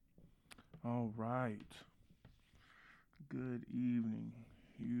All right. Good evening,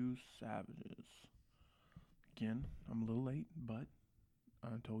 you savages. Again, I'm a little late, but I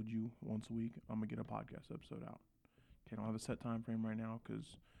told you once a week I'm gonna get a podcast episode out. Okay, I don't have a set time frame right now because,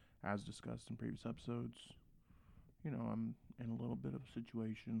 as discussed in previous episodes, I'm in a little bit of a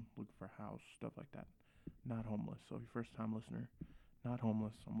situation, looking for a house, stuff like that. Not homeless. So, if you're first time listener, not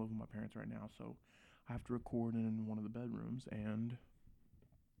homeless. I'm living with my parents right now, so I have to record in one of the bedrooms, and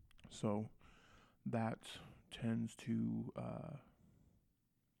so that tends to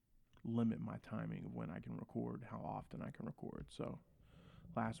limit my timing of when I can record, how often I can record. So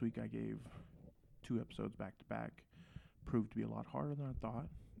last week I gave 2 episodes back to back. Proved to be a lot harder than I thought.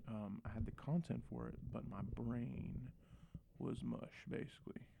 I had the content for it, but my brain was mush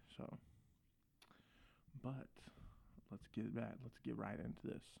basically. So, but let's get back. Let's get right into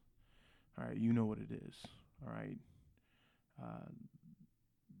this. All right, you know what it is. All right, uh,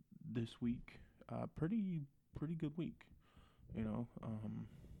 this week, pretty good week. You know,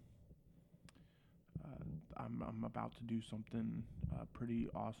 I'm about to do something pretty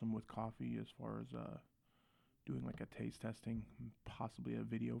awesome with coffee as far as doing like a taste testing, possibly a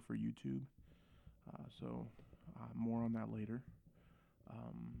video for YouTube. So more on that later.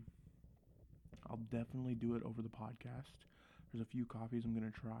 Um, I'll definitely do it over the podcast. There's a few coffees I'm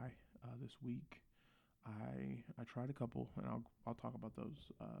gonna try this week. I tried a couple, and I'll talk about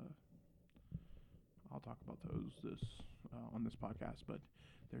those. I'll talk about those this on this podcast, but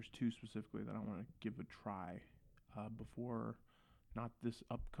there's two specifically that I want to give a try before, not this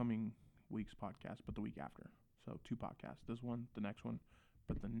upcoming week's podcast, but the week after. So 2 podcasts. This one, the next one,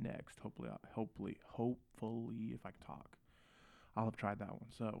 but the next, hopefully, if I can talk, I'll have tried that one.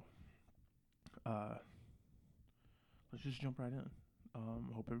 So uh, let's just jump right in.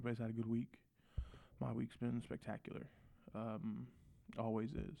 Hope everybody's had a good week. My week's been spectacular. Um,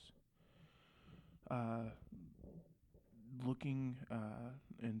 Always is. Uh, Looking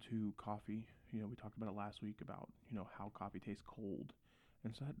into coffee, we talked about it last week about how coffee tastes cold,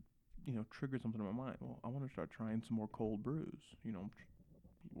 and so that triggered something in my mind. Well, I want to start trying some more cold brews.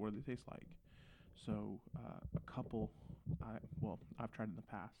 What do they taste like? So a couple, I've tried in the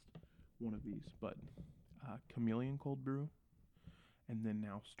past one of these, but Chameleon cold brew, and then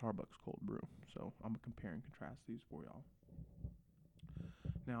now Starbucks cold brew. So I'm gonna compare and contrast these for y'all.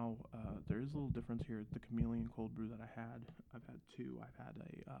 Now, there is a little difference here. The Chameleon cold brew that I've had two. I've had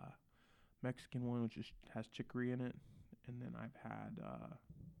a Mexican one, which has chicory in it, and then I've had,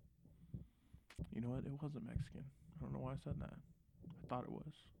 you know what? It wasn't Mexican. I don't know why I said that. I thought it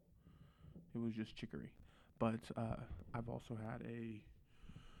was. It was just chicory. But I've also had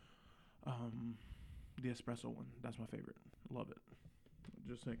um, the espresso one. That's my favorite. Love it.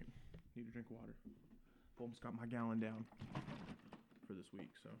 Just a second. Need a drink of water. Almost got my gallon down for this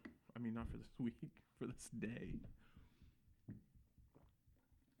week. So, I mean, not for this week, for this day.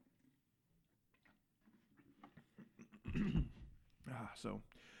 So,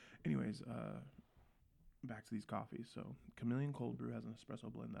 anyways, back to these coffees. So, Chameleon Cold Brew has an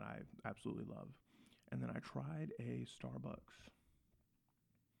espresso blend that I absolutely love. And then I tried a Starbucks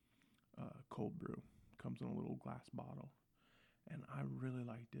cold brew. Comes in a little glass bottle. And I really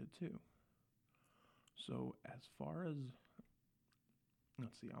liked it too. So, as far as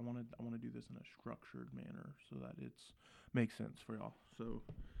let's see, I want to do this in a structured manner so that it's makes sense for y'all. So,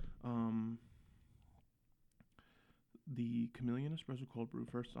 um, the Chameleon Espresso Cold Brew.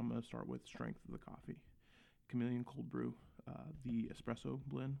 First, I'm gonna start with strength of the coffee. Chameleon Cold Brew. The espresso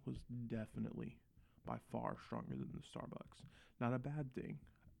blend was definitely by far stronger than the Starbucks. Not a bad thing.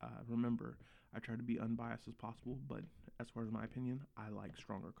 Remember, I try to be unbiased as possible, but as far as my opinion, I like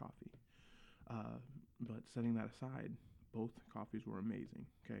stronger coffee. Uh, but setting that aside, both coffees were amazing.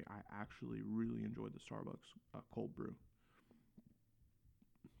 Okay, I actually really enjoyed the Starbucks cold brew.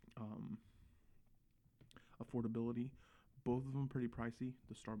 Um, Affordability, both of them pretty pricey.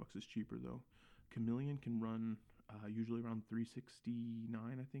 The Starbucks is cheaper though. Chameleon can run usually around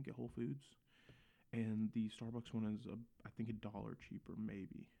 369, I think, at Whole Foods, and the Starbucks one is I think $1 cheaper,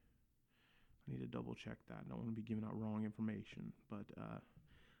 maybe. I need to double check that. I don't want to be giving out wrong information, but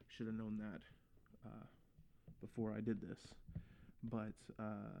should have known that uh, before I did this. But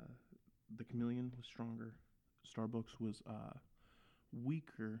the Chameleon was stronger. Starbucks was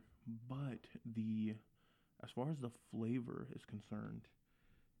weaker, but the as far as the flavor is concerned,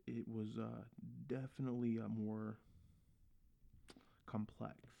 it was definitely more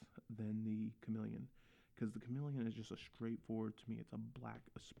complex than the Chameleon, because the Chameleon is just a straightforward, to me, it's a black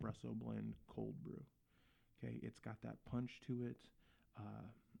espresso blend cold brew. Okay, it's got that punch to it.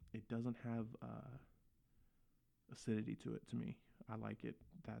 It doesn't have acidity to it. To me, I like it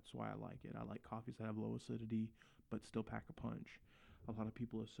that's why I like it. I like coffees that have low acidity but still pack a punch. A lot of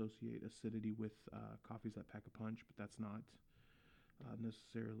people associate acidity with coffees that pack a punch, but that's not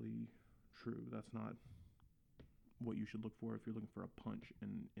necessarily true. That's not what you should look for if you're looking for a punch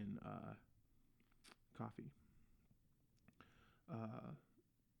in coffee. Uh,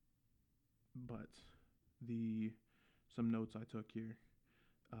 but the some notes I took here.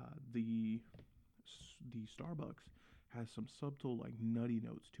 The Starbucks has some subtle like nutty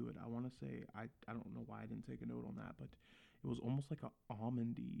notes to it. I want to say I don't know why I didn't take a note on that, but it was almost like a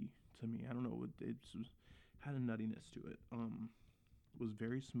almondy to me. I don't know. It had a nuttiness to it. It was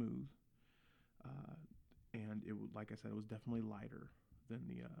very smooth, uh, and it would like I said, it was definitely lighter than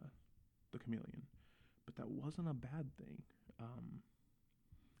the Chameleon, but that wasn't a bad thing. Um,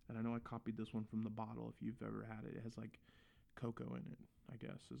 and I know I copied this one from the bottle. If you've ever had it, it has like cocoa in it. I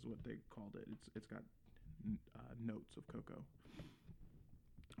guess is what they called it. It's got notes of cocoa,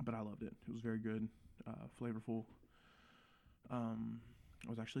 but I loved it. It was very good, flavorful. I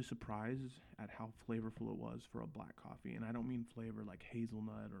was actually surprised at how flavorful it was for a black coffee, and I don't mean flavor like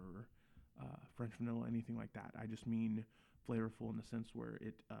hazelnut or French vanilla, anything like that. I just mean flavorful in the sense where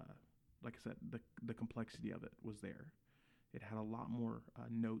like I said, the complexity of it was there. It had a lot more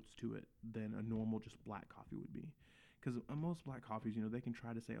notes to it than a normal just black coffee would be. Because most black coffees, they can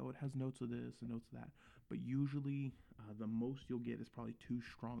try to say, oh, it has notes of this and notes of that. But usually, the most you'll get is probably two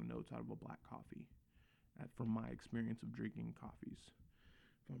strong notes out of a black coffee, from my experience of drinking coffees.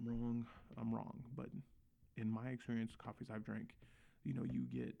 If I'm wrong, I'm wrong. But in my experience, coffees I've drank, you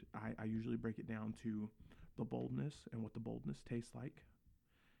get, I usually break it down to the boldness and what the boldness tastes like,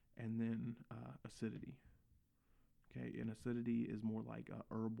 and then acidity. Okay, and acidity is more like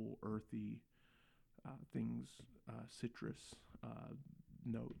herbal, earthy things, citrus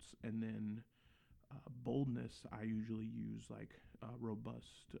notes, and then boldness. I usually use like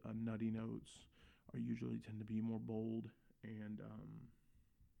robust, nutty notes, or usually tend to be more bold, and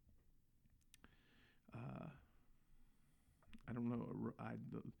uh, I don't know.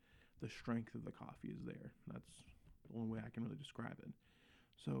 The strength of the coffee is there. That's the only way I can really describe it.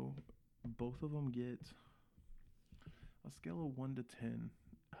 So both of them get a scale of 1 to 10.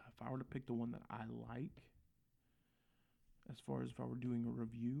 If I were to pick the one that I like, as far as if I were doing a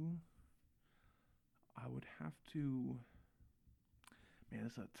review, I would have to. Man,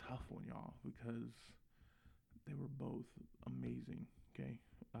 it's a tough one, y'all, because they were both amazing. Okay,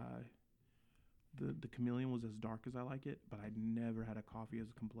 the Chameleon was as dark as I like it, but I'd never had a coffee as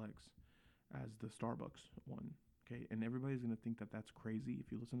complex as the Starbucks one. Okay, and everybody's gonna think that that's crazy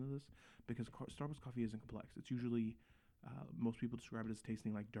if you listen to this, because Starbucks coffee isn't complex. It's usually most people describe it as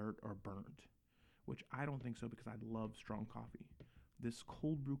tasting like dirt or burnt, which I don't think so because I love strong coffee. This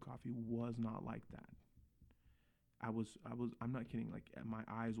cold brew coffee was not like that. I'm not kidding. Like my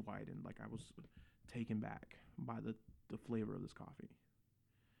eyes widened, like I was taken back by the flavor of this coffee.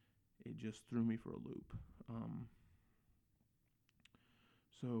 It just threw me for a loop.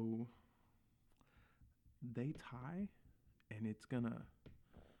 So they tie, and it's gonna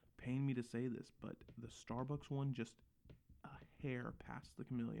pain me to say this, but the Starbucks one just a hair past the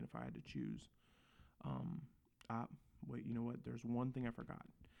Chameleon if I had to choose. Um, Wait, you know what? There's one thing I forgot.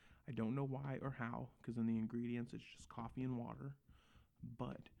 I don't know why or how, because in the ingredients it's just coffee and water,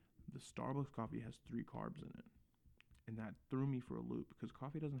 but the Starbucks coffee has 3 carbs in it. And that threw me for a loop because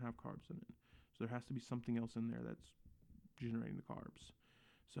coffee doesn't have carbs in it. So there has to be something else in there that's generating the carbs.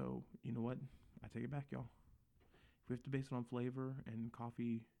 So, you know what? I take it back, y'all. If we have to base it on flavor and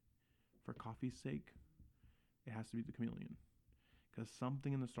coffee for coffee's sake, it has to be the Chameleon. Because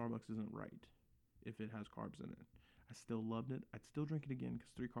something in the Starbucks isn't right if it has carbs in it. I still loved it. I'd still drink it again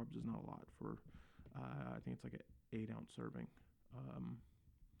because 3 carbs is not a lot for, I think it's like an 8 ounce serving.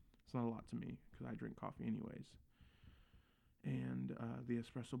 It's not a lot to me because I drink coffee anyways. And the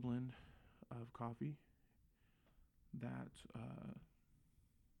espresso blend of coffee that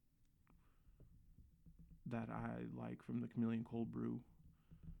that I like from the Chameleon Cold Brew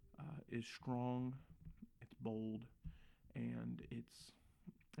is strong, it's bold, and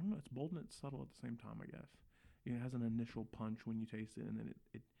I don't know, it's bold and it's subtle at the same time, I guess. It has an initial punch when you taste it, and then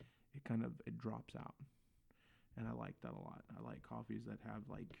it kind of it drops out, and I like that a lot. I like coffees that have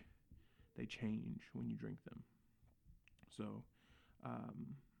like they change when you drink them. So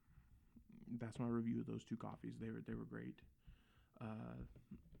um, that's my review of those 2 coffees. They were great. Uh,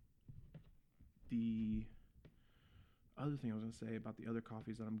 the other thing I was gonna say about the other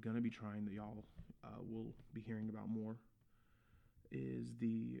coffees that I'm gonna be trying that y'all will be hearing about more is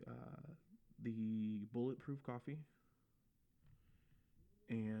the bulletproof coffee,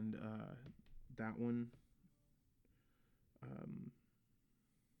 and that one. Um,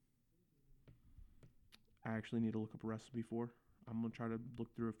 I actually need to look up a recipe for. I'm gonna try to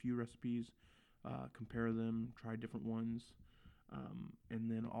look through a few recipes, compare them, try different ones, and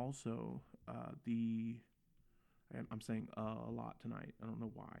then also the. I'm saying a lot tonight. I don't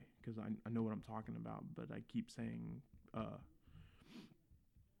know why, because I know what I'm talking about, but I keep saying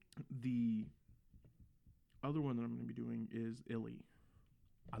the other one that I'm going to be doing is Illy.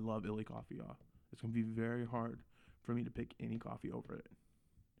 I love Illy coffee, y'all. It's going to be very hard for me to pick any coffee over it.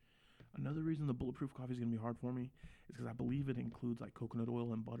 Another reason the bulletproof coffee is going to be hard for me is because I believe it includes like coconut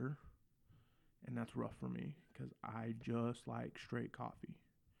oil and butter, and that's rough for me because I just like straight coffee.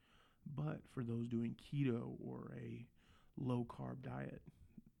 But for those doing keto or a low carb diet,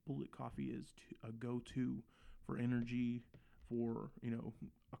 bullet coffee is a go-to for energy, for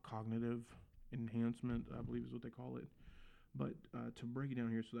a cognitive enhancement, I believe is what they call it. But to break it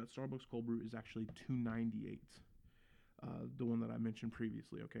down here, so that Starbucks cold brew is actually $2.98. The one that I mentioned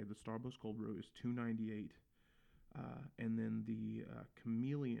previously. Okay, the Starbucks cold brew is $2.98, and then the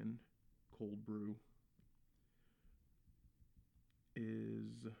Chameleon cold brew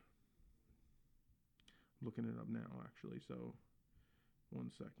is, looking it up now actually. So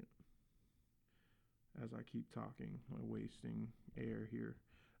 1 second, as I keep talking, I'm wasting air here.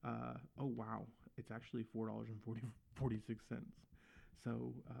 Oh wow, it's actually $4.46.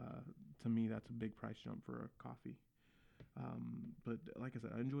 So to me, that's a big price jump for a coffee. But like I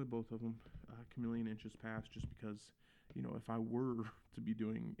said, I enjoy both of them. Chameleon Inches Past, just because, if I were to be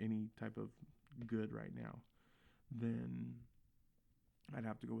doing any type of good right now, then I'd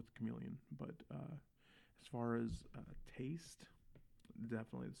have to go with the Chameleon. But as far as taste,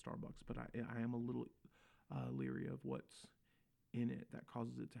 definitely the Starbucks. But I am a little leery of what's in it that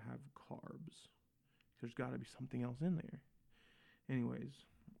causes it to have carbs. There's got to be something else in there. Anyways,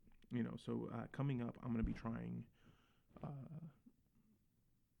 so coming up, I'm going to be trying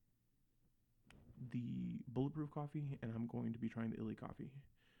the bulletproof coffee, and I'm going to be trying the Illy coffee.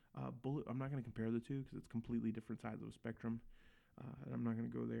 I'm not going to compare the two because it's completely different sides of a spectrum, and I'm not going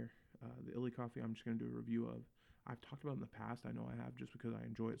to go there. The Illy coffee, I'm just going to do a review of. I've talked about it in the past. I know I have, just because I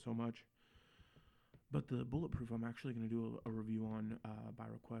enjoy it so much. But the bulletproof, I'm actually going to do a review on by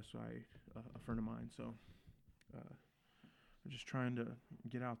request by a friend of mine. So I'm just trying to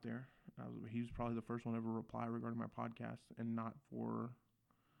get out there. He was probably the first one to ever reply regarding my podcast, and not for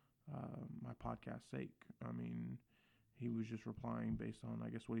my podcast sake. I mean, he was just replying based on, I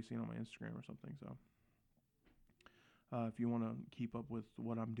guess, what he's seen on my Instagram or something. So if you want to keep up with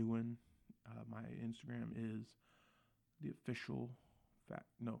what I'm doing, my Instagram is the official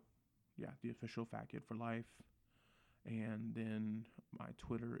the official Fat Kid for Life. And then my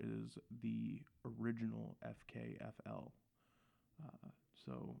Twitter is the original FKFL.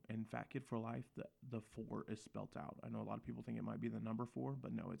 And Fat Kid for Life, the 4 is spelt out. I know a lot of people think it might be the number 4,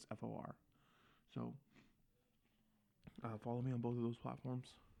 but no, it's FOR. So follow me on both of those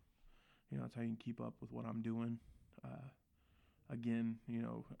platforms. That's how you can keep up with what I'm doing. Again,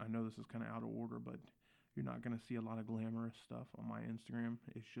 I know this is kind of out of order, but you're not going to see a lot of glamorous stuff on my Instagram.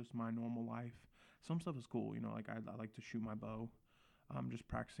 It's just my normal life. Some stuff is cool, like I like to shoot my bow. I'm just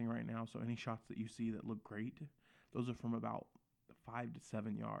practicing right now, so any shots that you see that look great, those are from about 5 to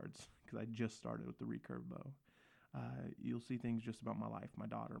 7 yards, because I just started with the recurve bow. You'll see things just about my life, my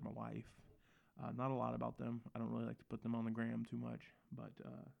daughter, my wife. Not a lot about them. I don't really like to put them on the gram too much, but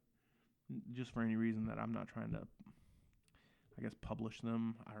just for any reason that I'm not trying to, I guess, publish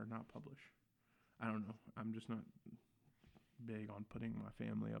them, or not publish. I don't know. I'm just not big on putting my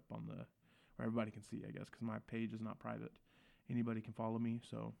family up on the, where everybody can see, I guess, because my page is not private. Anybody can follow me,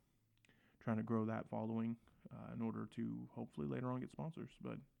 so trying to grow that following in order to hopefully later on get sponsors.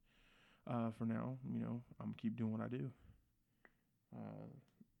 But for now, I'm going to keep doing what I do.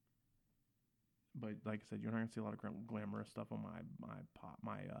 But like I said, you're not going to see a lot of glamorous stuff on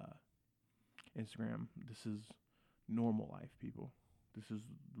my Instagram. This is normal life, people. This is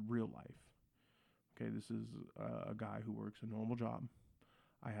real life. Okay, this is a guy who works a normal job.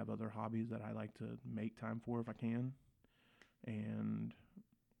 I have other hobbies that I like to make time for if I can, and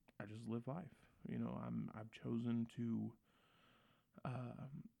I just live life. I've chosen to.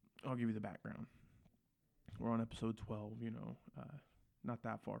 I'll give you the background. We're on episode 12. Not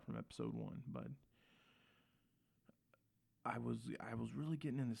that far from episode 1, but I was really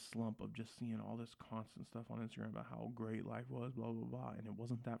getting in this slump of just seeing all this constant stuff on Instagram about how great life was, blah blah blah, and it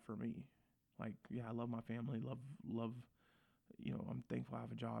wasn't that for me. Like, yeah, I love my family, love. I'm thankful I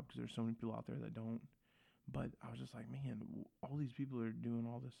have a job, because there's so many people out there that don't. But I was just like, man, all these people are doing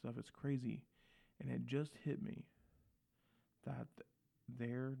all this stuff. It's crazy. And it just hit me that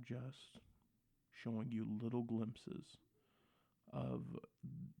they're just showing you little glimpses of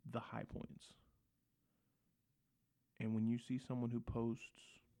the high points. And when you see someone who posts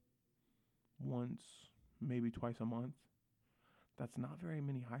once, maybe twice a month, that's not very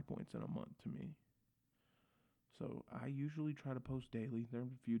many high points in a month to me. So I usually try to post daily. There are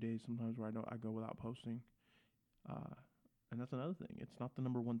a few days sometimes where I go without posting. Uh, and that's another thing. It's not the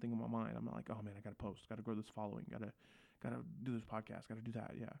number one thing on my mind. I'm not like, oh man, I gotta post, gotta grow this following, gotta do this podcast, gotta do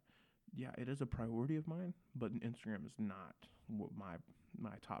that. Yeah, it is a priority of mine, but Instagram is not my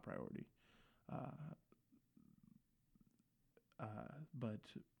top priority. Uh, but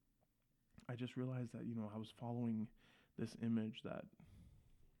I just realized that I was following this image that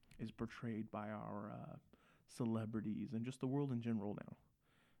is portrayed by our celebrities and just the world in general now.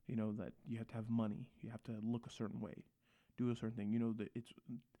 That you have to have money, you have to look a certain way, do a certain thing. That it's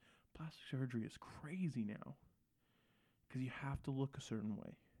plastic surgery is crazy now because you have to look a certain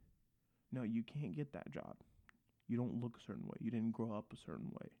way. No, you can't get that job. You don't look a certain way. You didn't grow up a certain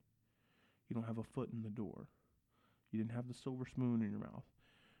way. You don't have a foot in the door. You didn't have the silver spoon in your mouth.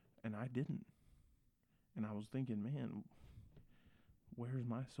 And I didn't. And I was thinking, man, where's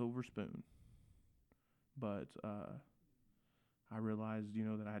my silver spoon? But I realized,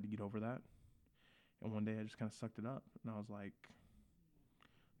 that I had to get over that. And one day I just kind of sucked it up. And I was like,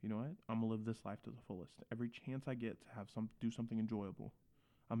 you know what? I'm going to live this life to the fullest. Every chance I get to do something enjoyable,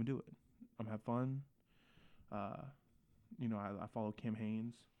 I'm going to do it. I'm going to have fun. I follow Kim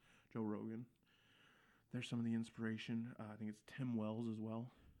Haynes, Joe Rogan. There's some of the inspiration. I think it's Tim Wells as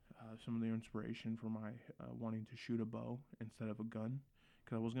well. Some of the inspiration for my wanting to shoot a bow instead of a gun.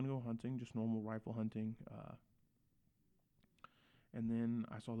 Because I was going to go hunting, just normal rifle hunting. And then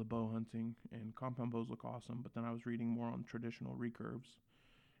I saw the bow hunting, and compound bows look awesome. But then I was reading more on traditional recurves.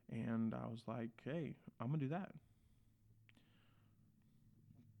 And I was like, hey, I'm going to do that.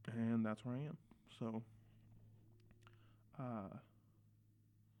 And that's where I am. So,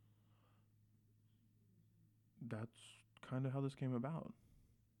 that's kind of how this came about.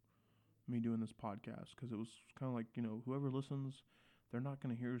 Me doing this podcast. Because it was kind of like, whoever listens, they're not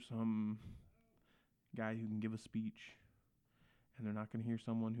going to hear some guy who can give a speech. And they're not going to hear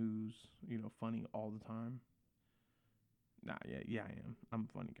someone who's, funny all the time. Nah, yeah, I am. I'm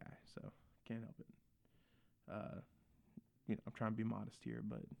a funny guy, so can't help it. I'm trying to be modest here,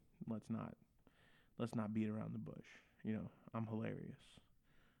 but let's not beat around the bush. I'm hilarious.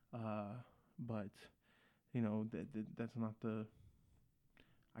 But that's not the.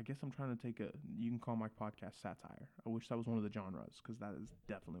 I guess I'm trying to take you can call my podcast satire. I wish that was one of the genres, because that is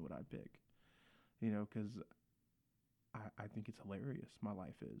definitely what I pick. Because I think it's hilarious. My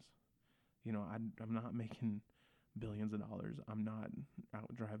life is. I'm not making billions of dollars. I'm not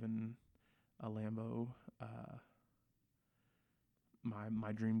out driving a Lambo.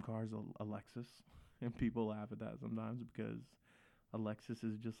 My dream car is a Lexus, and people laugh at that sometimes because a Lexus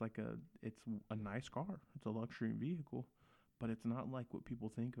is just it's a nice car. It's a luxury vehicle, but it's not like what people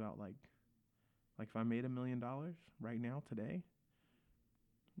think about. Like if I made $1 million right now today,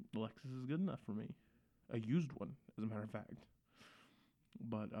 Lexus is good enough for me. A used one, as a matter of fact.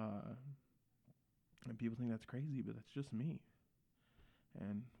 But and people think that's crazy, but that's just me.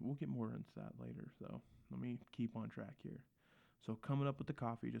 And we'll get more into that later. So let me keep on track here. So coming up with the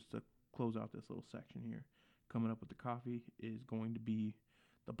coffee, just to close out this little section here, coming up with the coffee is going to be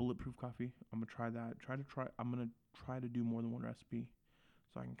the bulletproof coffee. I'm gonna try that. I'm gonna try to do more than one recipe,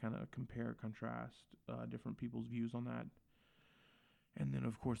 so I can kind of compare, contrast different people's views on that. And then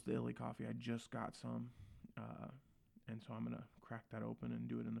of course the Illy coffee. I just got some, and so I'm gonna crack that open and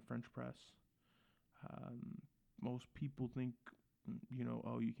do it in the French press. Most people think,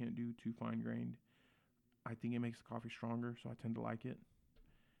 oh, you can't do too fine grained. I think it makes the coffee stronger, so I tend to like it.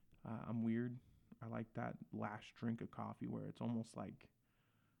 I'm weird. I like that last drink of coffee where it's almost like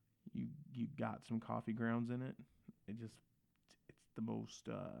you got some coffee grounds in it. It's the most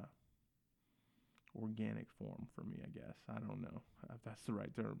organic form for me, I guess. I don't know if that's the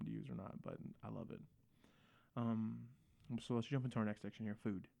right term to use or not, but I love it. So let's jump into our next section here,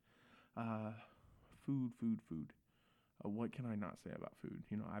 food. Food. What can I not say about food?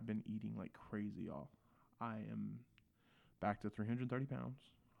 I've been eating like crazy, y'all. I am back to 330 pounds.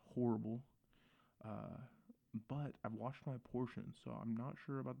 Horrible. But I've watched my portions, so I'm not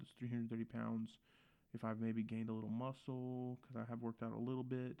sure about this 330 pounds. If I've maybe gained a little muscle, because I have worked out a little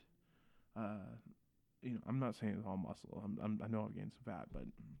bit. I'm not saying it's all muscle. I know I've gained some fat, but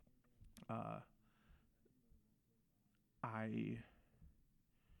I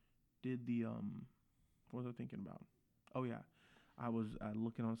did the what was I thinking about? Oh yeah, I was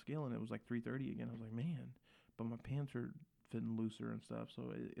looking on a scale and it was like 330 again. I was like, man, but my pants are fitting looser and stuff,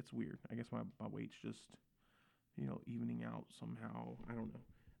 so it's weird. I guess my weight's just evening out somehow. I don't know.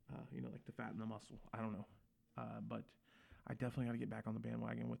 Like the fat and the muscle. I don't know. But I definitely got to get back on the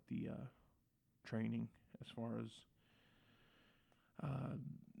bandwagon with the training as far as uh,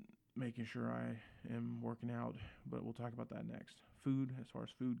 making sure I am working out. But we'll talk about that next. Food, as far as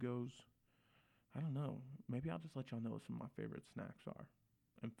food goes, I don't know. Maybe I'll just let y'all know what some of my favorite snacks are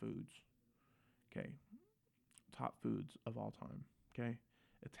and foods. Okay, top foods of all time. Okay,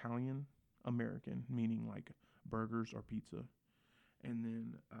 Italian, American, meaning like burgers or pizza, and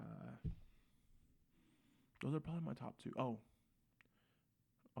then those are probably my top two. Oh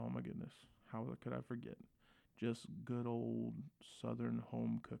my goodness, how could I forget? Just good old Southern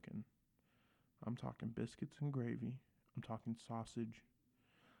home cooking. I'm talking biscuits and gravy. I'm talking sausage.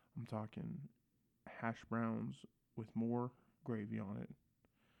 I'm talking hash browns with more gravy on it.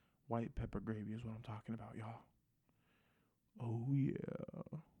 White pepper gravy is what I'm talking about, y'all. Oh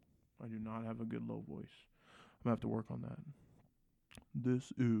yeah. I do not have a good low voice. I'm gonna have to work on that.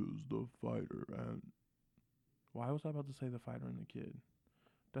 This is the fighter, and why was I about to say the fighter and the kid?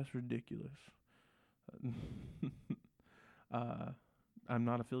 That's ridiculous. uh, I'm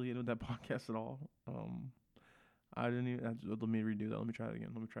not affiliated with that podcast at all. I didn't even. Let me redo that. Let me try it again.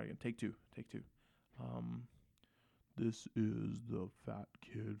 Take two. Take two. Um, this is the Fat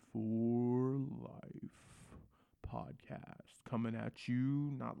Kid for Life podcast coming at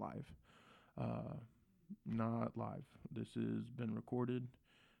you, not live. Uh, not live. This has been recorded,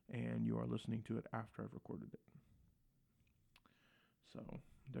 and you are listening to it after I've recorded it. So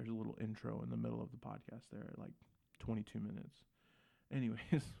there's a little intro in the middle of the podcast there at like 22 minutes.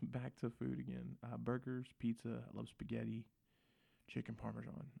 Anyways, back to food again. Burgers, pizza. I love spaghetti, chicken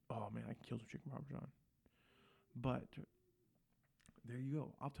parmesan. Oh man, I can kill some chicken parmesan. But there you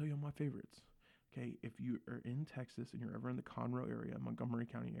go. I'll tell you my favorites. Okay, if you are in Texas and you're ever in the Conroe area, Montgomery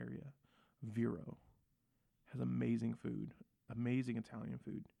County area, Vero has amazing food, amazing Italian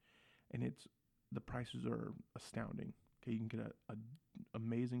food, and the prices are astounding. Okay, you can get a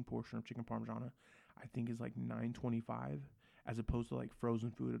amazing portion of chicken parmigiana. I think is like $9.25, as opposed to like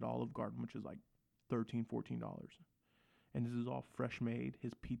frozen food at Olive Garden, which is like $13-14. And this is all fresh made.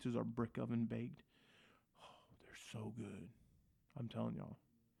 His pizzas are brick oven baked. Oh, they're so good. I'm telling y'all.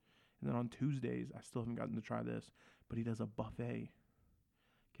 And then on Tuesdays, I still haven't gotten to try this, but he does a buffet.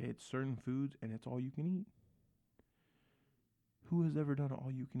 Okay, it's certain foods and it's all you can eat. Who has ever done an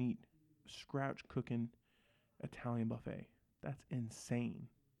all you can eat scratch cooking Italian buffet? That's insane.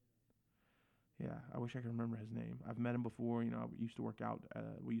 Yeah, I wish I could remember his name. I've met him before. You know, we used to work out.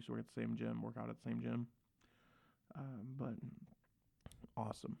 We used to work at the same gym, work out at the same gym. But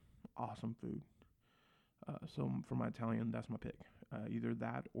awesome, awesome food. So for my Italian, that's my pick. Either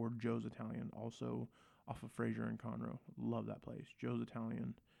that or Joe's Italian, also off of Fraser and Conroe. Love that place. Joe's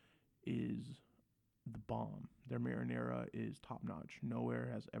Italian is the bomb. Their marinara is top notch. Nowhere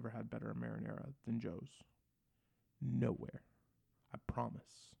has ever had better marinara than Joe's. Nowhere. I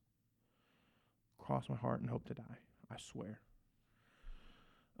promise. Cross my heart and hope to die. I swear.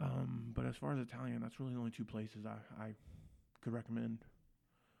 But as far as Italian, that's really the only two places I could recommend.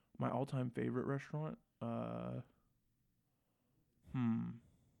 My all-time favorite restaurant,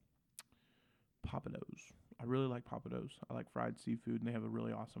 Pappadeaux. I really like Pappadeaux. I like fried seafood, and they have a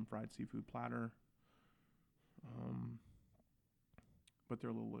really awesome fried seafood platter. But they're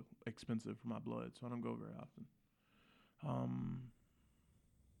a little expensive for my blood, so I don't go very often.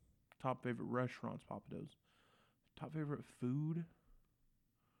 Top favorite restaurants, Pappadeaux. Top favorite food?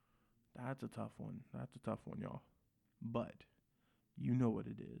 That's a tough one. Y'all. But you know what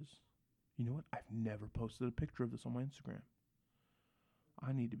it is. You know what? I've never posted a picture of this on my Instagram.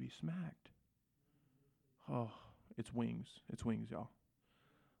 I need to be smacked. Oh, it's wings. It's wings, y'all.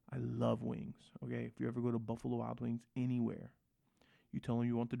 I love wings. Okay, if you ever go to Buffalo Wild Wings anywhere, you tell them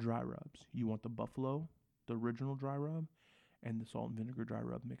you want the dry rubs. You want the buffalo, the original dry rub, and the salt and vinegar dry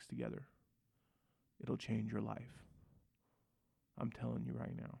rub mixed together. It'll change your life. I'm telling you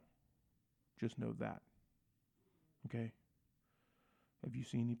right now. Just know that. Okay? Have you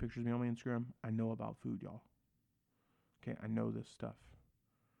seen any pictures of me on my Instagram? I know about food, y'all. Okay, I know this stuff.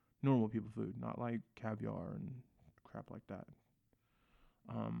 Normal people food, not like caviar and crap like that.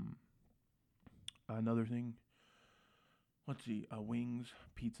 Another thing, let's see, wings,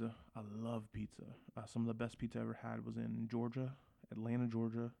 pizza. I love pizza. Some of the best pizza I ever had was in Georgia, Atlanta,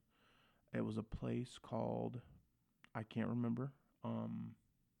 Georgia. It was a place called, I can't remember. Oh,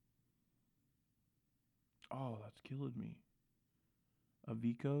 that's killing me.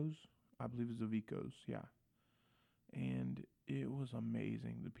 Avico's, I believe it's Avico's, yeah. And it was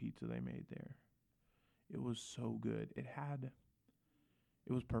amazing, the pizza they made there. It was so good. It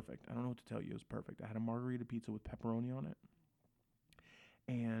was perfect. I don't know what to tell you. It was perfect. I had a margarita pizza with pepperoni on it.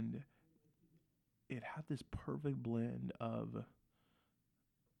 And it had this perfect blend of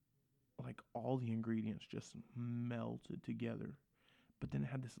like all the ingredients just melted together, but then it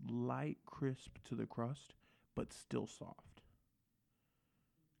had this light crisp to the crust, but still soft.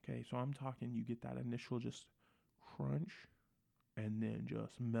 Okay, so I'm talking you get that initial just crunch and then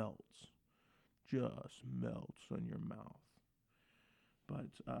just melts in your mouth. But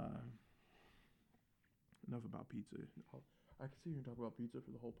enough about pizza. I could sit here and talk about pizza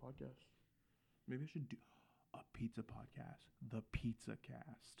for the whole podcast. Maybe I should do a pizza podcast, the Pizza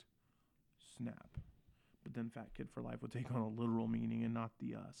Cast. Snap. But then Fat Kid for Life would take on a literal meaning and not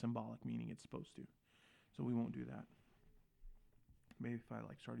the symbolic meaning it's supposed to. So we won't do that. Maybe if I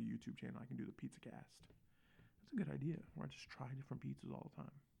like start a YouTube channel, I can do the Pizza Cast. That's a good idea. Where I just try different pizzas all the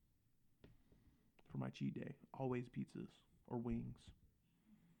time. For my cheat day, always pizzas or wings.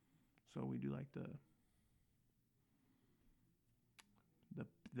 So we do like the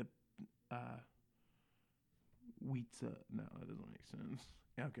Wheatza. No, that doesn't make sense.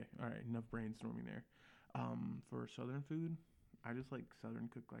 Okay, all right, enough brainstorming there. For Southern food, I just like Southern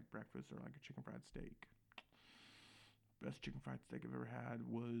cooked like breakfast or like a chicken fried steak. Best chicken fried steak I've ever had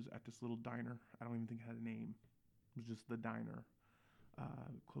was at this little diner. I don't even think it had a name. It was just the diner,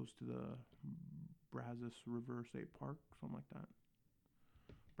 close to the Brazos River State Park, something like that.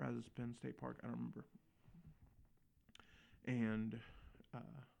 Brazos Penn State Park, I don't remember. And I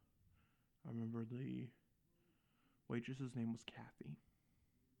remember the waitress's name was Kathy,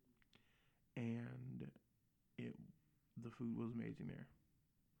 and the food was amazing there.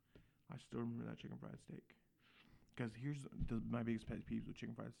 I still remember that chicken fried steak. Because here's my biggest pet peeves with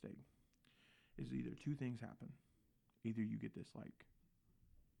chicken fried steak is either two things happen. Either you get this like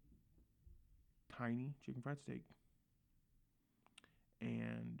tiny chicken fried steak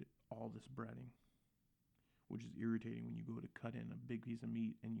and all this breading, which is irritating when you go to cut in a big piece of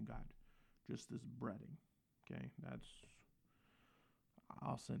meat and you got just this breading. Okay,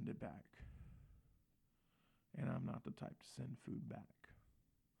 I'll send it back. And I'm not the type to send food back.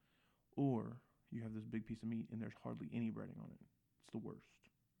 Or you have this big piece of meat and there's hardly any breading on it. It's the worst.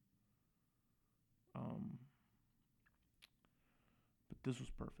 But this was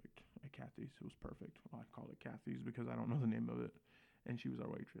perfect at Kathy's. It was perfect. Well, I called it Kathy's because I don't know the name of it. And she was our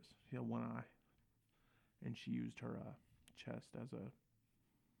waitress. She had one eye. And she used her chest as a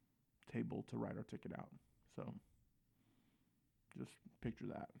table to write our ticket out. So just picture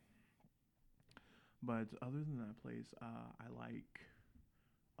that. But other than that place, I like,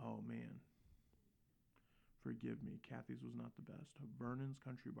 oh man, forgive me, Kathy's was not the best. Vernon's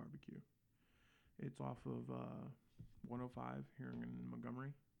Country Barbecue. It's off of 105 here in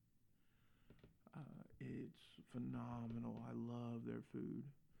Montgomery. It's phenomenal. I love their food.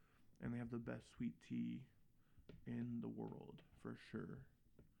 And they have the best sweet tea in the world, for sure.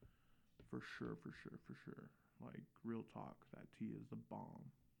 For sure. Like, real talk, that tea is the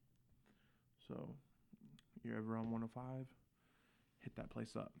bomb. So, you're ever on 105, hit that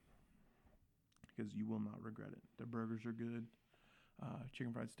place up. Because you will not regret it. Their burgers are good.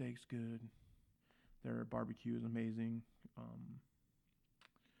 Chicken fried steak's good. Their barbecue is amazing.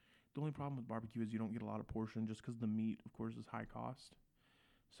 The only problem with barbecue is you don't get a lot of portion just because the meat, of course, is high cost.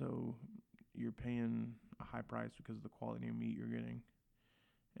 So you're paying a high price because of the quality of meat you're getting.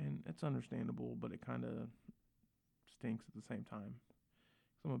 And it's understandable, but it kind of stinks at the same time.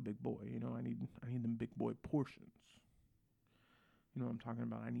 So I'm a big boy, you know. I need them big boy portions. You know what I'm talking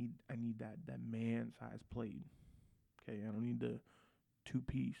about? I need that man-sized plate. Okay, I don't need the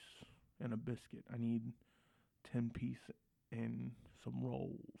 2-piece and a biscuit. I need 10-piece and some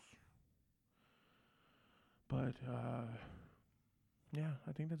rolls. But yeah,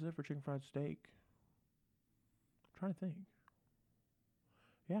 I think that's it for chicken fried steak. I'm trying to think.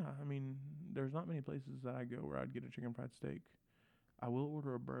 Yeah, I mean, there's not many places that I go where I'd get a chicken fried steak. I will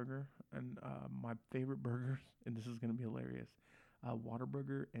order a burger, and my favorite burgers, and this is going to be hilarious,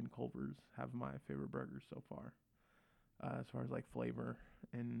 Whataburger and Culver's have my favorite burgers so far, as far as like flavor.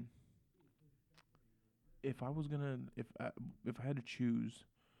 And if I had to choose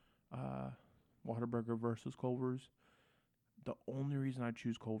Whataburger versus Culver's, the only reason I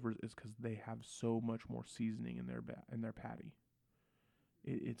choose Culver's is because they have so much more seasoning in their patty.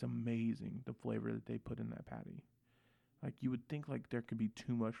 It's amazing the flavor that they put in that patty. Like, you would think like there could be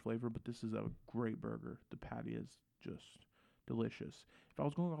too much flavor, but this is a great burger. The patty is just delicious. If I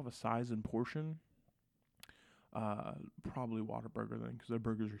was going off of size and portion, probably Whataburger then, because their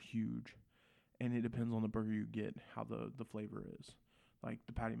burgers are huge. And it depends on the burger you get, how the flavor is. Like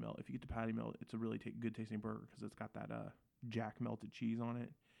the patty melt. If you get the patty melt, it's a really good tasting burger because it's got that Jack melted cheese on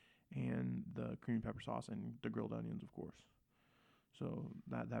it and the creamy pepper sauce and the grilled onions, of course. So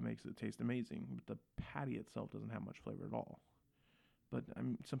that makes it taste amazing. But the patty itself doesn't have much flavor at all. But I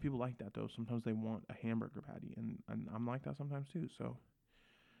mean, some people like that though. Sometimes they want a hamburger patty, and I'm like that sometimes too. So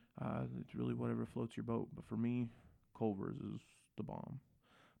it's really whatever floats your boat. But for me, Culver's is the bomb.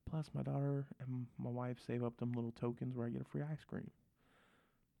 Plus, my daughter and my wife save up them little tokens where I get a free ice cream.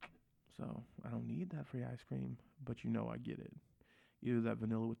 So I don't need that free ice cream, but I get it. Either that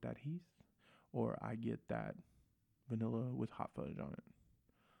vanilla with that Heath, or I get that vanilla with hot fudge on it.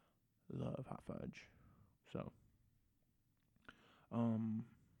 Love hot fudge. So, um,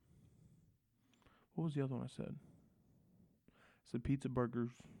 what was the other one I said? I said pizza,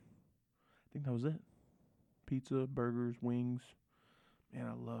 burgers. I think that was it. Pizza, burgers, wings. Man,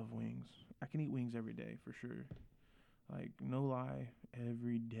 I love wings. I can eat wings every day for sure. Like, no lie,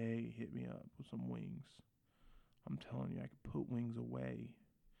 every day hit me up with some wings. I'm telling you, I could put wings away.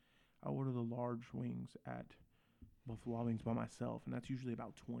 I order the large wings at Buffalo Wild Wings by myself, and that's usually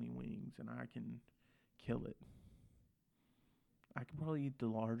about 20 wings, and I can kill it. I could probably eat the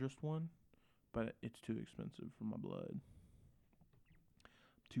largest one, but it's too expensive for my blood.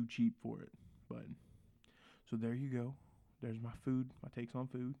 Too cheap for it. But so there you go. There's my food, my takes on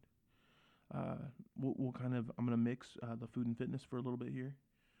food. We'll kind of, I'm going to mix the food and fitness for a little bit here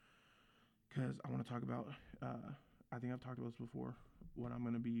because I want to talk about, I think I've talked about this before, what I'm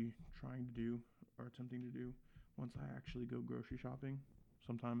going to be trying to do or attempting to do once I actually go grocery shopping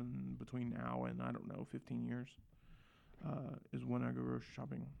sometime in between now and, I don't know, 15 years, is when I go grocery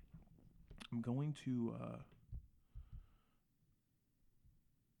shopping. I'm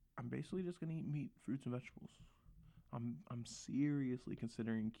basically just going to eat meat, fruits, and vegetables. I'm seriously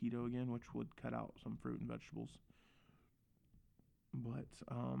considering keto again, which would cut out some fruit and vegetables. But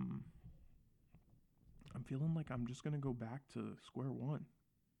I'm feeling like I'm just gonna go back to square one.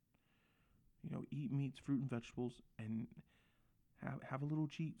 Eat meats, fruit, and vegetables, and have a little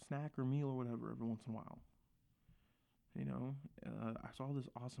cheat snack or meal or whatever every once in a while. I saw this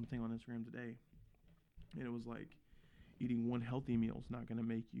awesome thing on Instagram today, and it was like eating one healthy meal is not gonna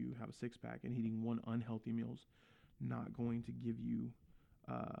make you have a six pack, and eating one unhealthy meal is not going to give you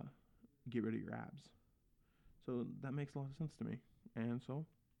get rid of your abs. So that makes a lot of sense to me, and so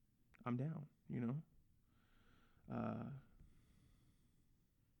I'm down. Uh,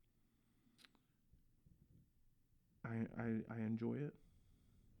 I enjoy it.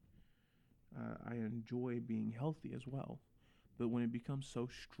 I enjoy being healthy as well, but when it becomes so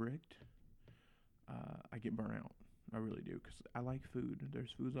strict, I get burnt out. I really do because I like food.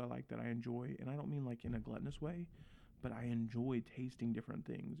 There's foods I like that I enjoy, and I don't mean like in a gluttonous way, but I enjoy tasting different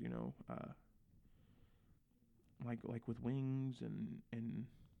things. Like with wings and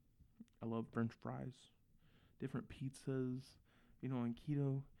I love French fries, different pizzas. On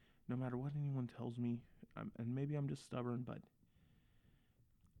keto, no matter what anyone tells me, and maybe I'm just stubborn, but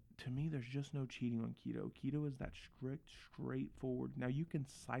to me, there's just no cheating on keto. Keto is that strict, straightforward. Now you can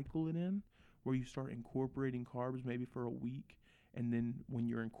cycle it in where you start incorporating carbs maybe for a week, and then when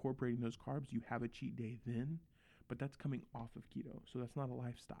you're incorporating those carbs, you have a cheat day then, but that's coming off of keto, so that's not a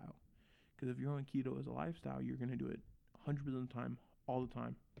lifestyle. Because if you're on keto as a lifestyle, you're going to do it 100% of the time, all the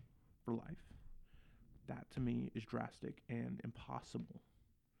time, for life. That to me is drastic and impossible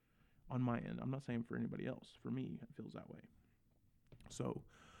on my end. I'm not saying for anybody else. For me, it feels that way. So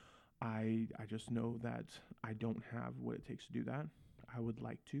I just know that I don't have what it takes to do that. I would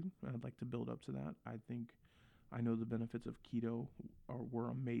like to. I'd like to build up to that. I know the benefits of keto were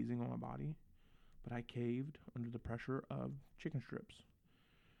amazing on my body, but I caved under the pressure of chicken strips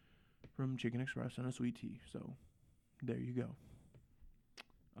from Chicken Express and a sweet tea. So there you go.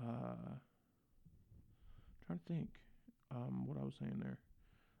 Trying to think what I was saying there.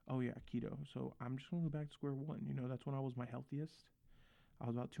 Oh yeah, keto. So I'm just gonna go back to square one. That's when I was my healthiest. I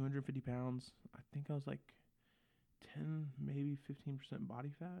was about 250 pounds. I think I was like 10, maybe 15%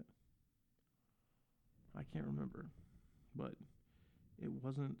 body fat. I can't remember, but it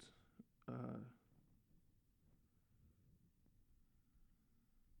wasn't. Uh,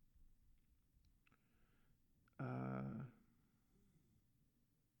 uh,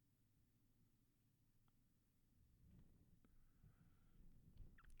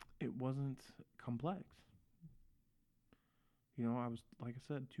 it wasn't complex. I was, like I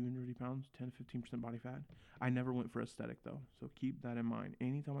said, 250 pounds, 10 15% body fat. I never went for aesthetic, though, so keep that in mind.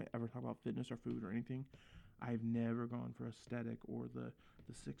 Anytime I ever talk about fitness or food or anything, I've never gone for aesthetic or the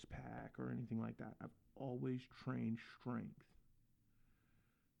six pack or anything like that. I've always trained strength.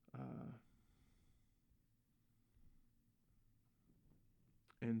 Uh,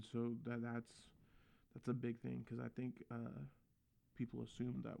 and so that's a big thing because I think people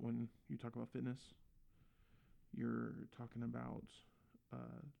assume that when you talk about fitness, you're talking about,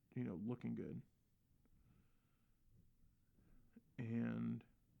 looking good. And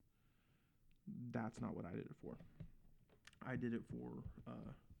that's not what I did it for. I did it for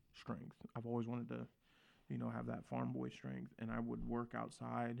strength. I've always wanted to, have that farm boy strength, and I would work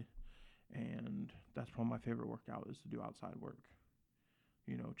outside, and that's probably my favorite workout is to do outside work.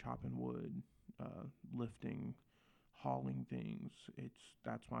 Chopping wood, lifting, hauling things.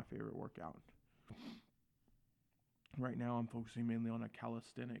 That's my favorite workout. Right now, I'm focusing mainly on a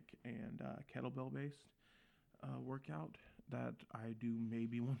calisthenic and kettlebell based workout that I do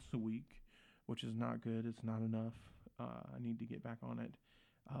maybe once a week, which is not good. It's not enough. I need to get back on it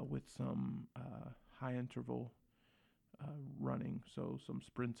with some high interval running, so some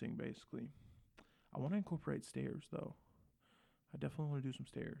sprinting basically. I want to incorporate stairs though. I definitely want to do some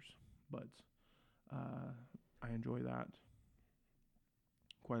stairs, but uh, I enjoy that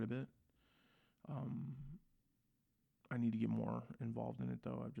quite a bit. Um, I need to get more involved in it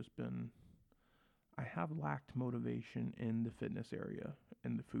though. I have lacked motivation in the fitness area,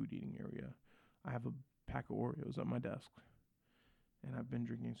 in the food eating area. I have a pack of Oreos at my desk, and I've been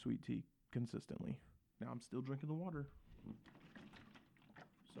drinking sweet tea consistently. Now I'm still drinking the water,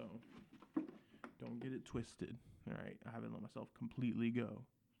 so don't get it twisted. All right, I haven't let myself completely go.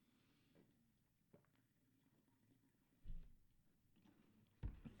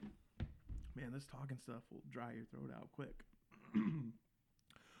 Man, this talking stuff will dry your throat out quick.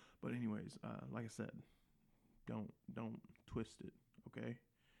 But anyways, like I said, don't twist it. Okay,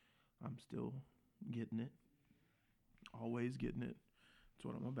 I'm still getting it, always getting it. That's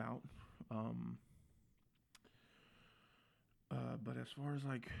what I'm about. Um, but as far as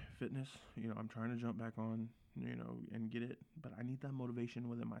like fitness, I'm trying to jump back on, and get it. But I need that motivation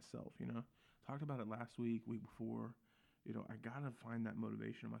within myself. Talked about it last week, week before. I gotta find that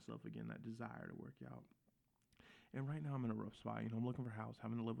motivation in myself again, that desire to work out. And right now I'm in a rough spot. I'm looking for a house,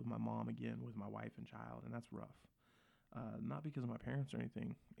 having to live with my mom again, with my wife and child, and that's rough. Not because of my parents or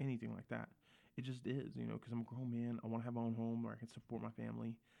anything like that. It just is, because I'm a grown man. I want to have my own home where I can support my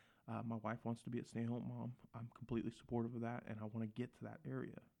family. My wife wants to be a stay-at-home mom. I'm completely supportive of that, and I want to get to that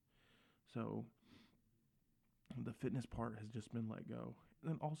area. So the fitness part has just been let go.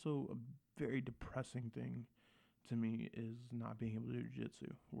 And then also a very depressing thing to me is not being able to do jiu-jitsu.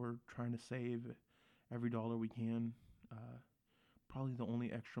 We're trying to save every dollar we can. Probably the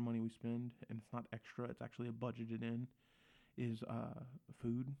only extra money we spend, and it's not extra, it's actually a budgeted in, is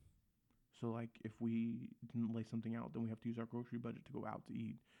food. So like if we didn't lay something out, then we have to use our grocery budget to go out to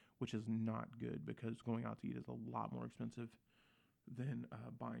eat, which is not good because going out to eat is a lot more expensive than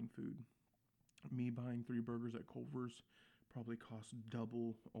buying food. Me buying 3 burgers at Culver's probably costs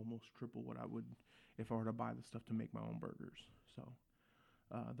double, almost triple what I would if I were to buy the stuff to make my own burgers. So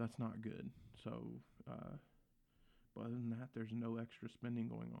that's not good. So, but other than that, there's no extra spending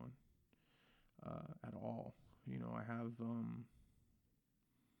going on at all. I have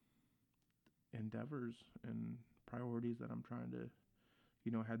endeavors and priorities that I'm trying to,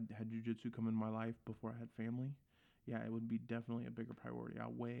 had jujitsu come in my life before I had family. Yeah, it would be definitely a bigger priority, a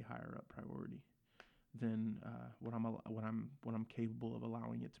way higher up priority than what I'm capable of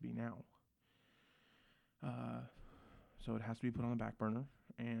allowing it to be now. Uh, so it has to be put on the back burner,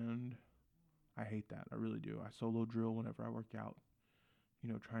 and I hate that. I really do. I solo drill whenever I work out.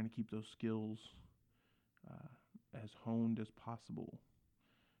 Trying to keep those skills as honed as possible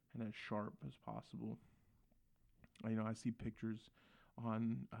and as sharp as possible. I see pictures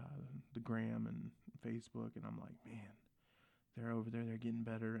on the gram and Facebook, and I'm like, man, they're over there, they're getting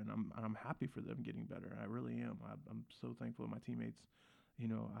better, and I'm happy for them getting better. I really am. I'm so thankful to my teammates.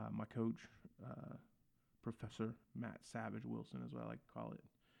 My coach, Professor Matt Savage Wilson, is what I like to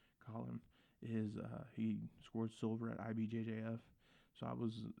call him, is he scored silver at IBJJF, so I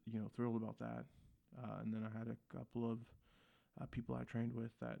was thrilled about that. And then I had a couple of people I trained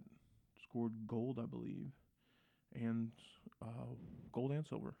with that scored gold, I believe, and gold and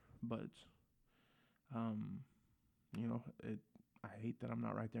silver. But it. I hate that I'm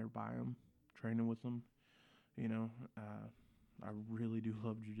not right there by them, training with them. I really do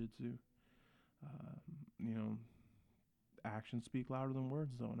love jujitsu. Uh, you know, actions speak louder than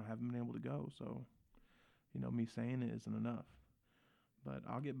words, though, and I haven't been able to go. So, me saying it isn't enough. But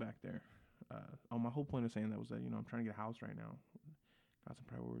I'll get back there. My whole point of saying that was that I'm trying to get a house right now. Got some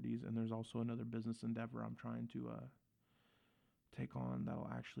priorities, and there's also another business endeavor I'm trying to take on that'll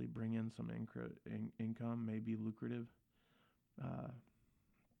actually bring in some income, maybe lucrative.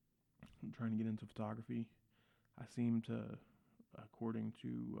 I'm trying to get into photography. I seem to, according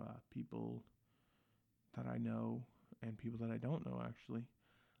to people that I know and people that I don't know, actually,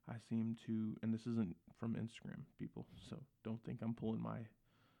 I seem to, and this isn't from Instagram, people, so don't think I'm pulling my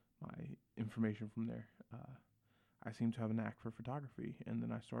information from there. I seem to have a knack for photography, and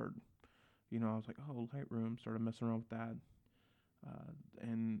then I started, I was like, oh, Lightroom, started messing around with that,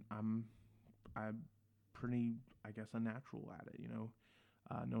 and I'm pretty, I guess, a natural at it,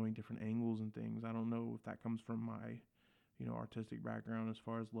 knowing different angles and things. I don't know if that comes from my, artistic background as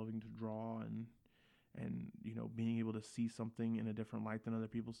far as loving to draw and being able to see something in a different light than other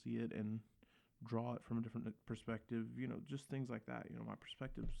people see it and draw it from a different perspective, just things like that. My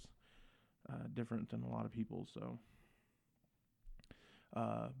perspective's different than a lot of people, so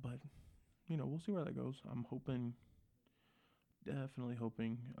but we'll see where that goes. I'm hoping, definitely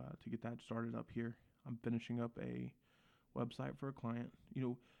hoping, to get that started up here. I'm finishing up a website for a client.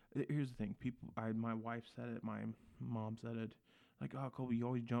 Here's the thing. My wife said it, my mom said it, like, oh, Colby, you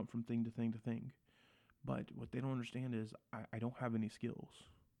always jump from thing to thing to thing. But what they don't understand is I don't have any skills.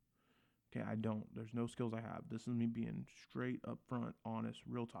 Okay, I don't. There's no skills I have. This is me being straight up front, honest,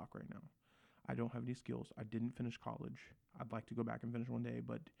 real talk right now. I don't have any skills. I didn't finish college. I'd like to go back and finish one day,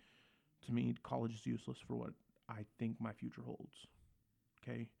 but to me, college is useless for what I think my future holds.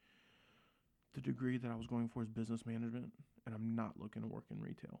 Okay? The degree that I was going for is business management, and I'm not looking to work in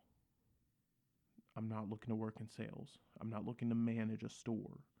retail. I'm not looking to work in sales. I'm not looking to manage a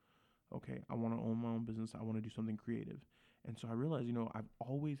store. Okay, I want to own my own business. I want to do something creative. And so I realized, I've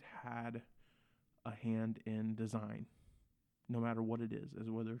always had a hand in design, no matter what it is, as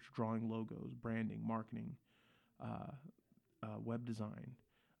whether it's drawing logos, branding, marketing, web design,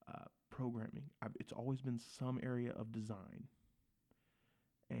 programming. It's always been some area of design.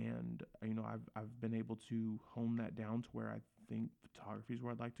 And, I've been able to hone that down to where I think photography is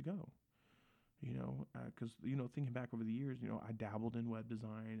where I'd like to go. Because, thinking back over the years, I dabbled in web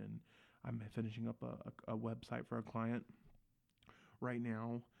design, and I'm finishing up a website for a client right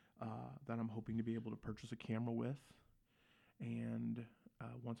now that I'm hoping to be able to purchase a camera with. And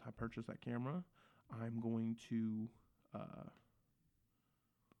once I purchase that camera, I'm going to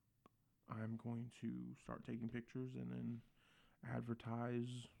start taking pictures and then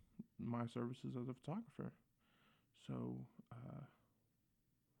advertise my services as a photographer. So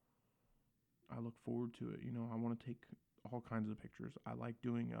I look forward to it. I want to take all kinds of pictures. I like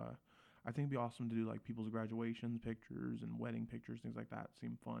doing, I think it'd be awesome to do like people's graduations pictures and wedding pictures, things like that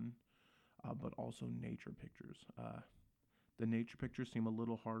seem fun. But also nature pictures. The nature pictures seem a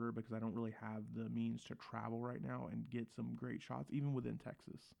little harder because I don't really have the means to travel right now and get some great shots, even within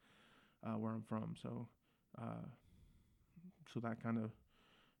Texas, where I'm from. So that kind of,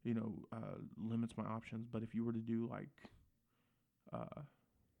 limits my options. But if you were to do like,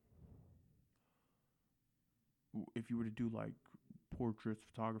 portrait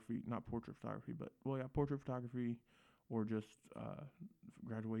photography, not portrait photography, but portrait photography, or just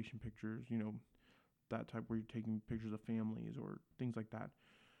graduation pictures, that type where you're taking pictures of families or things like that.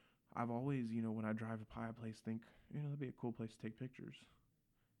 I've always, when I drive by a place, think, that'd be a cool place to take pictures.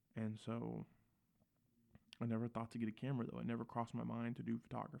 And so I never thought to get a camera, though. It never crossed my mind to do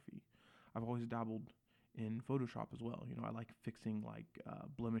photography. I've always dabbled in Photoshop as well. I like fixing like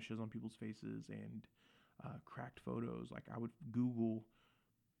blemishes on people's faces and cracked photos. Like I would Google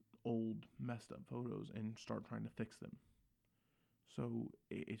old messed up photos and start trying to fix them. So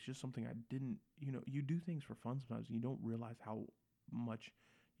it's just something I didn't, you do things for fun sometimes and you don't realize how much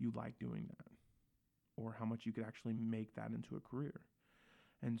you like doing that or how much you could actually make that into a career.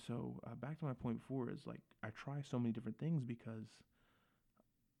 And so back to my point before is like I try so many different things because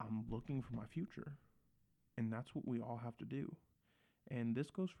I'm looking for my future. And that's what we all have to do. And this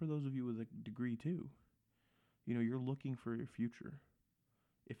goes for those of you with a degree too. You're looking for your future.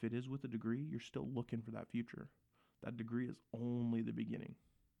 If it is with a degree, you're still looking for that future. That degree is only the beginning.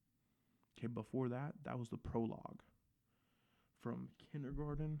 Okay, before that, that was the prologue. From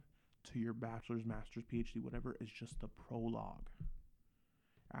kindergarten to your bachelor's, master's, PhD, whatever, is just the prologue.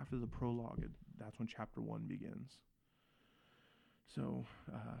 After the prologue, that's when chapter 1 begins. So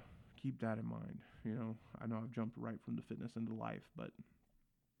keep that in mind. I know I've jumped right from the fitness into life, but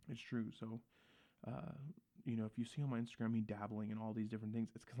it's true. So, if you see on my Instagram me dabbling in all these different things,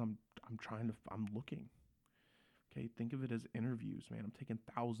 it's because I'm looking. Okay, think of it as interviews, man. I'm taking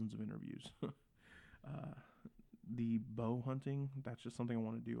thousands of interviews. The bow hunting, that's just something I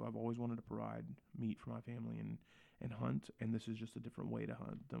want to do. I've always wanted to provide meat for my family and hunt, and this is just a different way to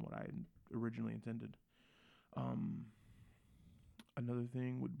hunt than what I had originally intended. Another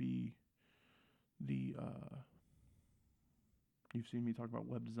thing would be you've seen me talk about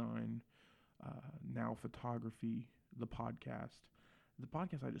web design, now photography, the podcast. The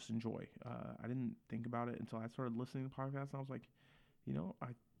podcast I just enjoy. I didn't think about it until I started listening to podcasts, and I was like,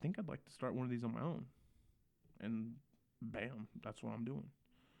 I think I'd like to start one of these on my own. And bam, that's what I'm doing.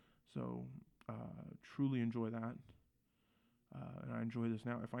 So, truly enjoy that. And I enjoy this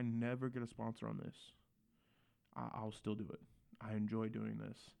now. If I never get a sponsor on this, I'll still do it. I enjoy doing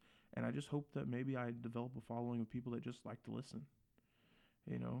this. And I just hope that maybe I develop a following of people that just like to listen.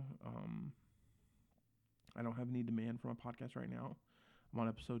 You know, I don't have any demand for my podcast right now. I'm on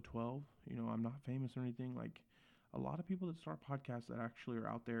episode 12. I'm not famous or anything. Like, a lot of people that start podcasts that actually are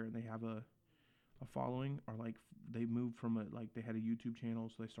out there and they have a following are like, they moved from it, like they had a YouTube channel,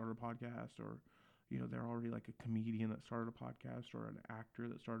 so they started a podcast, or, they're already like a comedian that started a podcast, or an actor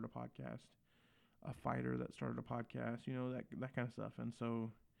that started a podcast, a fighter that started a podcast, that kind of stuff. And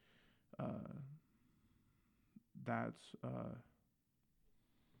so, that's,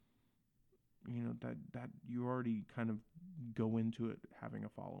 that you already kind of go into it having a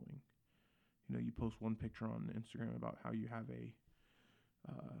following. You post one picture on Instagram about how you have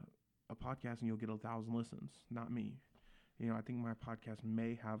a podcast and you'll get 1,000 listens. Not me. I think my podcast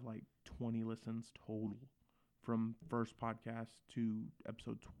may have like 20 listens total from first podcast to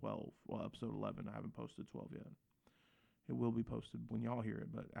episode 12. Well, episode 11. I haven't posted 12 yet. It will be posted when y'all hear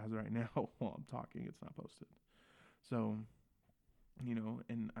it, but as of right now, while I'm talking, it's not posted. So,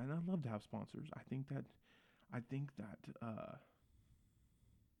 and I'd love to have sponsors. I think that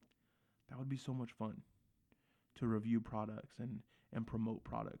that would be so much fun to review products and promote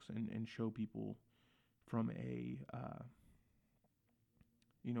products and show people from an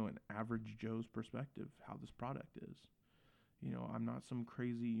average Joe's perspective how this product is. I'm not some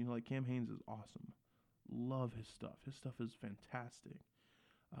crazy, like Cam Hanes is awesome. Love his stuff. His stuff is fantastic.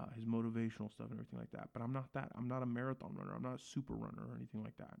 His motivational stuff and everything like that. But I'm not that. I'm not a marathon runner. I'm not a super runner or anything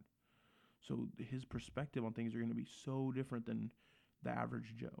like that. So his perspective on things are going to be so different than the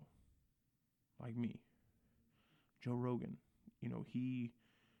average Joe, like me. Joe Rogan, he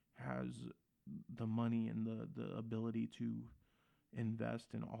has the money and the ability to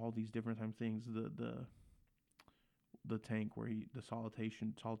invest in all these different type of things. The tank where the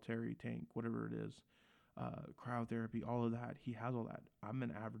solitary tank, whatever it is, cryotherapy, all of that. He has all that. I'm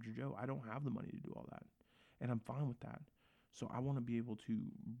an average Joe. I don't have the money to do all that, and I'm fine with that. So I want to be able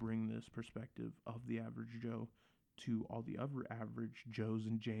to bring this perspective of the average Joe to all the other average Joes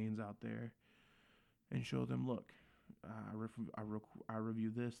and Janes out there, and show them, look, I review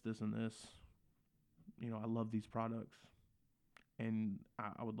this, and this. I love these products, and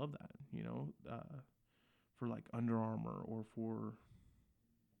I would love that. For like Under Armour, or for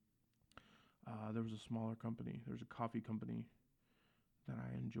there was a smaller company. There's a coffee company that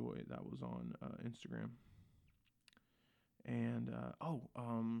I enjoy that was on Instagram. And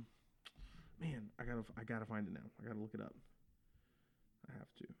man, I gotta find it now. I gotta look it up. I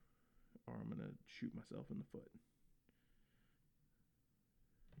have to, or I'm gonna shoot myself in the foot.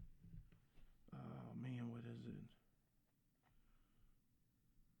 Oh man, what is it?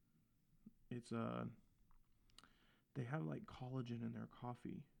 It's they have like collagen in their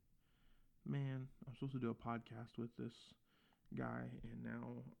coffee. Man, I'm supposed to do a podcast with this guy, and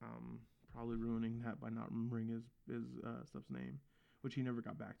now I'm probably ruining that by not remembering his stuff's name, which he never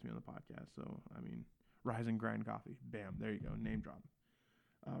got back to me on the podcast. So I mean, Rise and Grind Coffee. Bam, there you go, name drop.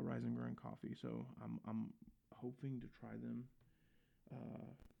 Rise and Grind Coffee. So I'm hoping to try them.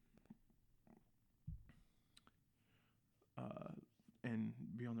 And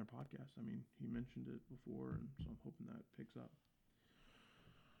be on their podcast. I mean, he mentioned it before, and so I'm hoping that picks up.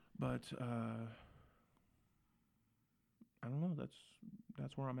 But I don't know.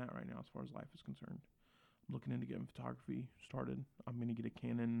 That's where I'm at right now as far as life is concerned. I'm looking into getting photography started. I'm gonna get a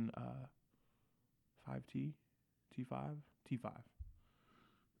Canon 5T, T5,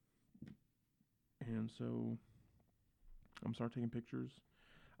 and so I'm start taking pictures.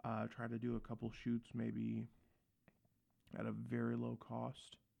 Try to do a couple shoots, maybe at a very low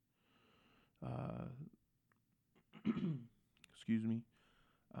cost. Excuse me.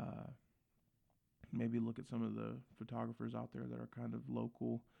 Maybe look at some of the photographers out there that are kind of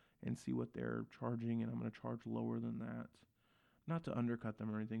local and see what they're charging, and I'm going to charge lower than that. Not to undercut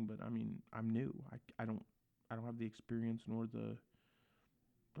them or anything, but I mean, I'm new. I don't have the experience nor the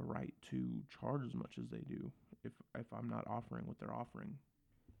right to charge as much as they do if I'm not offering what they're offering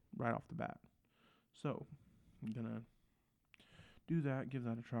right off the bat. So I'm gonna do that, give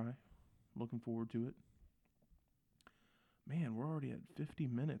that a try. Looking forward to it. Man, we're already at 50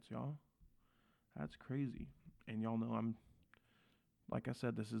 minutes, y'all. That's crazy. And y'all know like I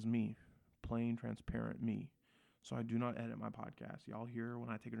said, this is me. Plain, transparent me. So I do not edit my podcast. Y'all hear when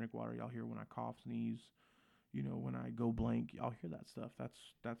I take a drink of water. Y'all hear when I cough, sneeze. When I go blank. Y'all hear that stuff.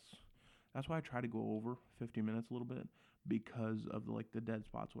 That's why I try to go over 50 minutes a little bit. because of like the dead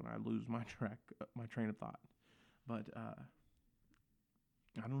spots when I lose my my train of thought. But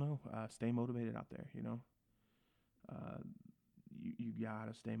I don't know. Stay motivated out there. Uh, you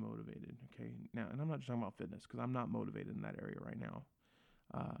gotta stay motivated. Okay. Now, and I'm not just talking about fitness because I'm not motivated in that area right now.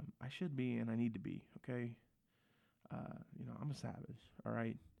 I should be and I need to be. Okay. I'm a savage. All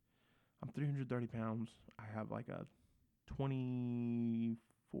right. I'm 330 pounds. I have like a 24%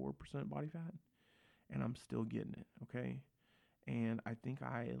 body fat, and I'm still getting it. Okay. And I think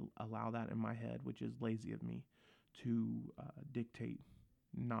I allow that in my head, which is lazy of me, to dictate,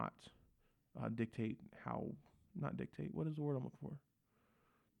 not dictate how, not dictate. What is the word I'm looking for?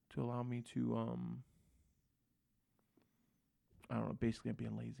 To allow me to, I don't know. Basically, I'm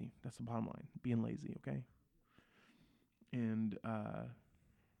being lazy. That's the bottom line. Being lazy. Okay. And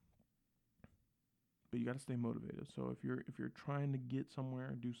but you got to stay motivated. So if you're trying to get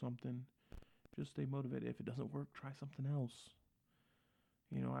somewhere, do something, just stay motivated. If it doesn't work, try something else.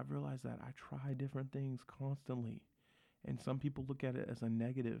 I've realized that I try different things constantly, and some people look at it as a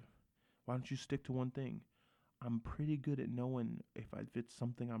negative. Why don't you stick to one thing? I'm pretty good at knowing if it's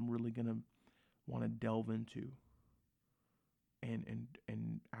something I'm really gonna want to delve into and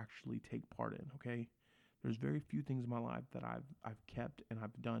actually take part in. Okay, there's very few things in my life that I've kept and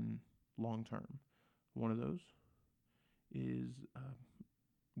I've done long term. One of those is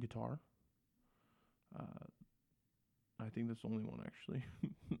guitar. Uh, I think that's the only one actually.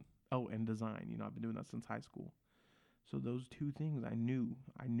 Oh, and design. I've been doing that since high school. So those two things I knew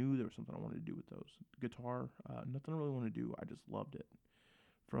there was something I wanted to do with those. Guitar, nothing I really want to do. I just loved it.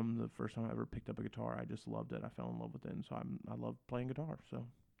 From the first time I ever picked up a guitar, I just loved it. I fell in love with it, and so I love playing guitar. So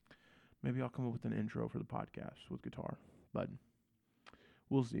maybe I'll come up with an intro for the podcast with guitar, but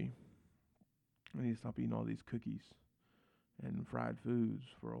we'll see. I need to stop eating all these cookies and fried foods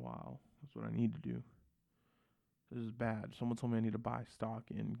for a while. That's what I need to do. This is bad. Someone told me I need to buy stock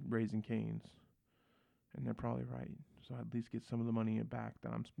in Raising Cane's, and they're probably right. So I at least get some of the money back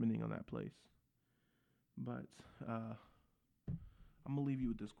that I'm spending on that place. But I'm going to leave you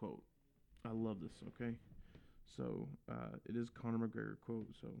with this quote. I love this, okay? So it is Conor McGregor quote.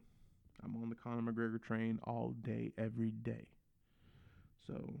 So I'm on the Conor McGregor train all day, every day.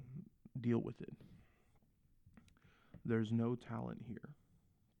 So deal with it. There's no talent here.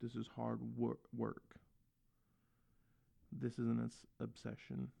 This is hard work. This is an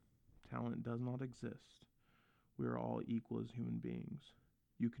obsession. Talent does not exist. We are all equal as human beings.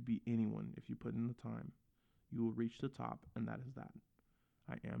 You could be anyone if you put in the time. You will reach the top, and that is that.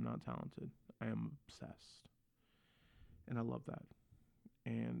 I am not talented. I am obsessed. And I love that.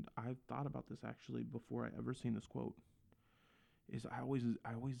 And I've thought about this actually before I ever seen this quote. I always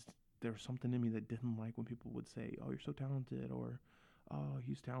there was something in me that didn't like when people would say, "Oh, you're so talented," or "Oh,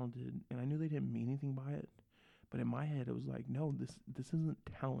 he's talented," and I knew they didn't mean anything by it. But in my head, it was like, no, this isn't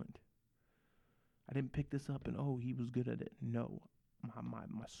talent. I didn't pick this up and, oh, he was good at it. No, my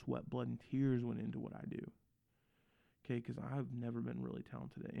sweat, blood, and tears went into what I do. Okay, because I've never been really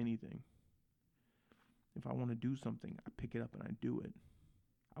talented at anything. If I want to do something, I pick it up and I do it.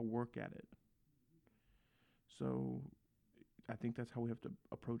 I work at it. So I think that's how we have to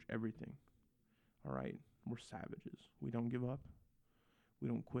approach everything. All right? We're savages. We don't give up. We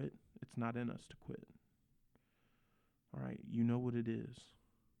don't quit. It's not in us to quit. All right, you know what it is.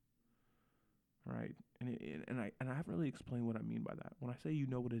 All right, and I haven't really explained what I mean by that. When I say you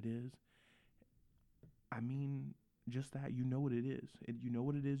know what it is, I mean just that. You know what it is. You know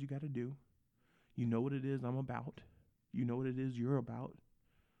what it is you got to do. You know what it is I'm about. You know what it is you're about.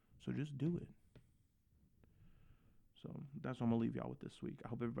 So just do it. So that's what I'm gonna leave y'all with this week. I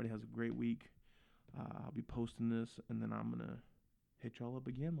hope everybody has a great week. I'll be posting this, and then I'm gonna hit y'all up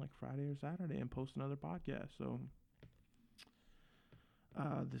again like Friday or Saturday and post another podcast. So.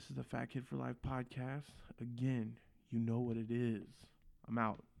 This is the Fat Kid for Life podcast. Again, you know what it is. I'm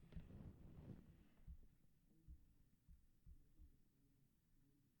out.